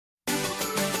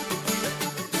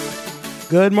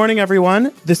Good morning,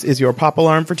 everyone. This is your Pop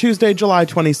Alarm for Tuesday, July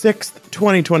 26th,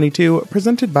 2022,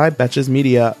 presented by Betches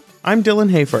Media. I'm Dylan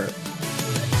Hafer.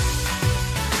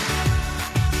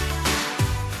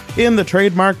 In the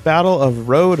trademark battle of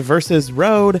Rhode versus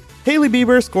Rhode, Hailey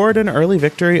Bieber scored an early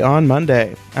victory on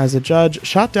Monday, as a judge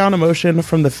shot down a motion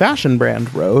from the fashion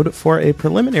brand Rhode for a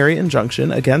preliminary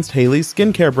injunction against Hailey's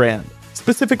skincare brand.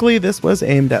 Specifically, this was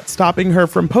aimed at stopping her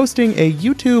from posting a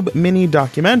YouTube mini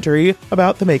documentary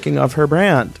about the making of her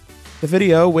brand. The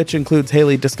video, which includes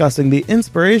Hailey discussing the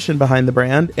inspiration behind the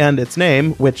brand and its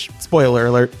name, which, spoiler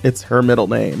alert, it's her middle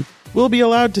name, will be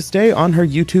allowed to stay on her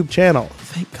YouTube channel.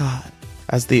 Thank God.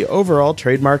 As the overall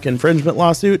trademark infringement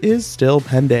lawsuit is still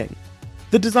pending.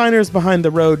 The designers behind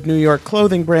the Rhode New York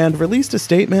clothing brand released a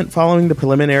statement following the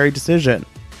preliminary decision,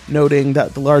 noting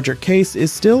that the larger case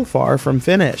is still far from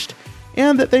finished,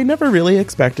 and that they never really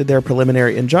expected their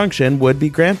preliminary injunction would be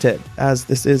granted, as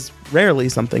this is rarely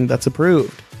something that's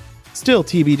approved. Still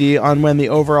TBD on when the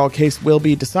overall case will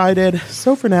be decided,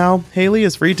 so for now, Hailey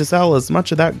is free to sell as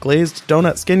much of that glazed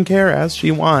donut skincare as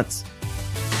she wants.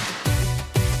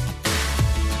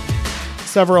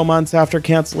 Several months after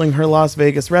canceling her Las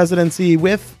Vegas residency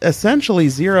with essentially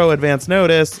zero advance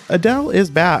notice, Adele is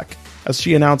back, as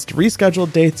she announced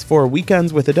rescheduled dates for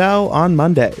Weekends with Adele on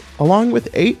Monday, along with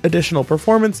 8 additional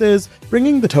performances,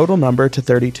 bringing the total number to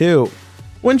 32.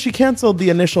 When she canceled the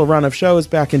initial run of shows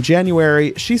back in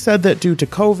January, she said that due to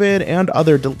COVID and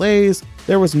other delays,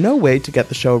 there was no way to get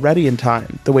the show ready in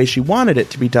time, the way she wanted it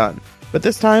to be done. But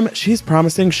this time, she's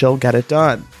promising she'll get it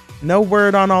done. No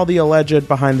word on all the alleged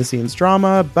behind-the-scenes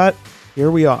drama, but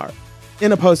here we are.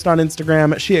 In a post on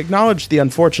Instagram, she acknowledged the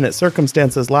unfortunate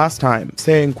circumstances last time,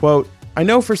 saying, quote, "I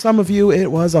know for some of you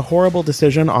it was a horrible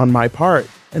decision on my part,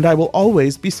 and I will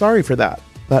always be sorry for that,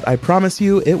 but I promise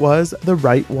you it was the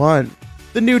right one."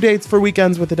 The new dates for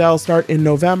Weekends with Adele start in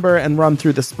November and run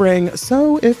through the spring,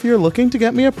 so if you're looking to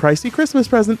get me a pricey Christmas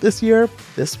present this year,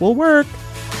 this will work.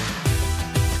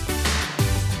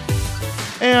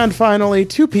 And finally,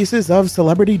 2 pieces of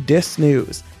celebrity diss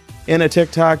news. In a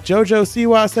TikTok, JoJo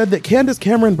Siwa said that Candace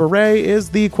Cameron Bure is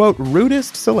the, quote,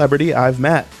 rudest celebrity I've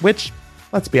met, which,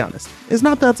 let's be honest, is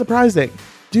not that surprising.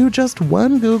 Do just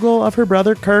one Google of her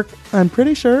brother Kirk, I'm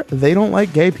pretty sure they don't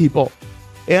like gay people.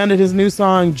 And in his new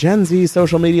song, Gen Z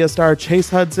social media star Chase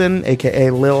Hudson,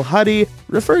 aka Lil Huddy,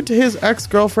 referred to his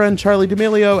ex-girlfriend Charli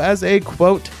D'Amelio as a,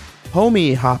 quote,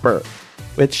 homie hopper,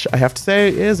 which I have to say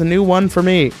is a new one for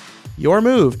me. Your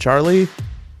move, Charli.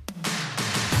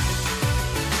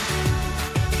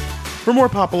 For more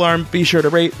Pop Alarm, be sure to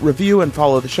rate, review, and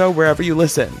follow the show wherever you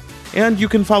listen. And you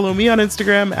can follow me on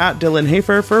Instagram at Dylan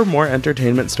Hafer for more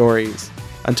entertainment stories.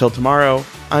 Until tomorrow,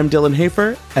 I'm Dylan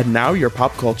Hafer, and now you're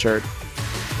pop cultured.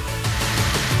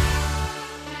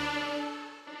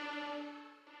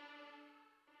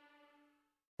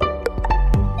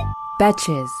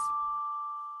 Betches.